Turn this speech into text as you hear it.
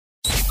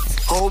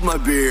Hold my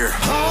beer.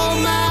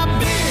 Hold my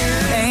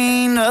beer.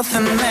 Ain't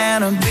nothing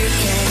that a beer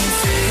can't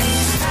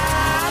fix.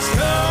 Ice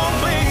cold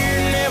beer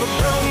never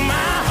broke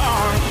my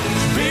heart.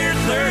 Beer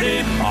 30,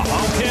 a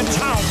honky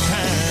tonk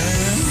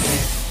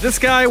time. This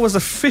guy was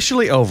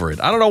officially over it.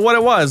 I don't know what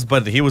it was,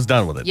 but he was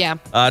done with it. Yeah.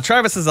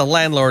 Travis is a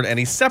landlord, and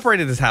he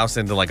separated his house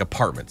into like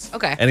apartments.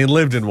 Okay. And he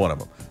lived in one of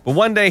them. But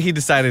one day he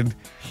decided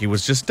he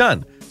was just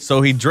done.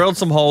 So he drilled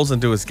some holes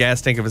into his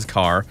gas tank of his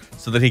car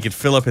so that he could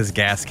fill up his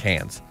gas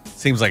cans.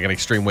 Seems like an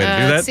extreme way to do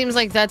that. It seems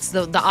like that's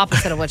the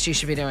opposite of what you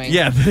should be doing.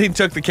 Yeah, then he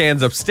took the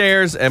cans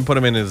upstairs and put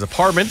them in his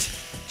apartment.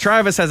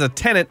 Travis has a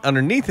tenant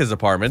underneath his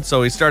apartment,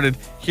 so he started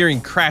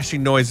hearing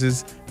crashing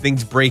noises,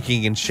 things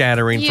breaking and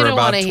shattering for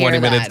about 20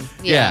 minutes.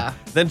 Yeah.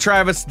 Then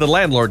Travis, the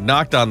landlord,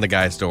 knocked on the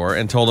guy's door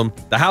and told him,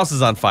 the house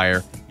is on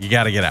fire. You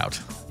got to get out.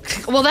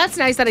 Well, that's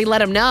nice that he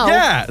let him know.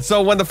 Yeah.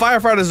 So when the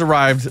firefighters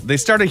arrived, they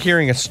started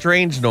hearing a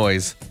strange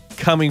noise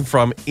coming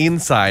from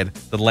inside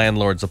the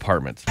landlord's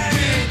apartment.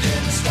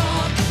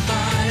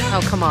 Oh,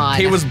 come on.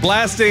 He was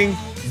blasting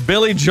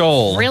Billy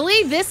Joel.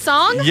 Really? This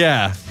song?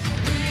 Yeah.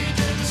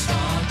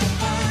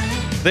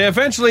 They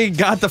eventually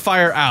got the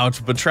fire out,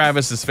 but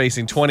Travis is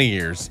facing 20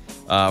 years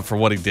for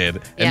what he did.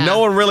 And Yeah. no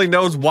one really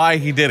knows why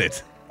he did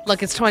it.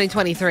 Look, it's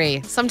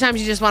 2023. Sometimes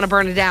you just want to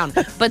burn it down.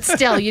 But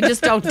still, you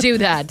just don't do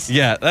that.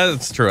 Yeah,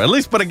 that's true. At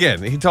least, but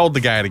again, he told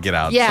the guy to get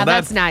out. Yeah, So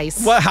that's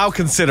nice. Well, how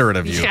considerate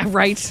of you. Yeah,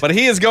 right. But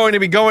he is going to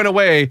be going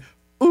away,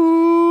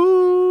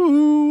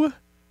 ooh,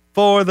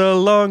 for the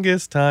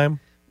longest time.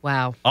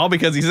 Wow. All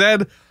because he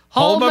said,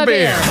 hold my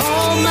beer.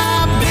 Hold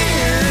my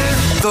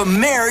beer. The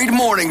Married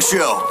Morning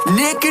Show.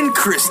 Nick and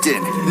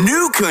Kristen.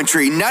 New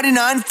Country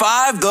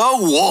 99.5 The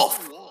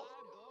Wolf.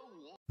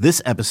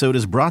 This episode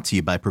is brought to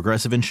you by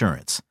Progressive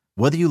Insurance.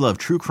 Whether you love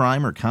true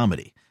crime or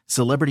comedy,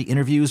 celebrity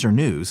interviews or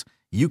news,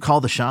 you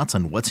call the shots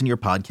on what's in your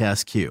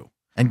podcast queue.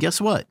 And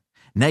guess what?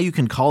 Now you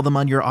can call them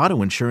on your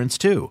auto insurance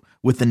too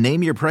with the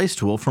Name Your Price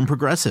tool from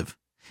Progressive.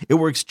 It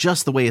works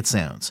just the way it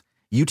sounds.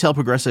 You tell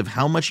Progressive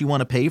how much you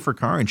want to pay for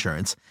car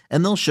insurance,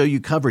 and they'll show you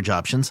coverage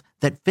options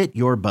that fit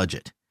your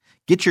budget.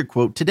 Get your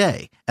quote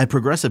today at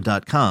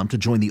Progressive.com to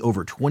join the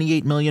over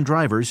 28 million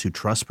drivers who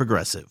trust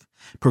Progressive.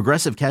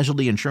 Progressive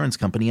Casualty Insurance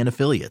Company and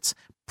Affiliates.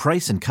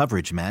 Price and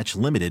coverage match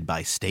limited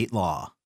by state law.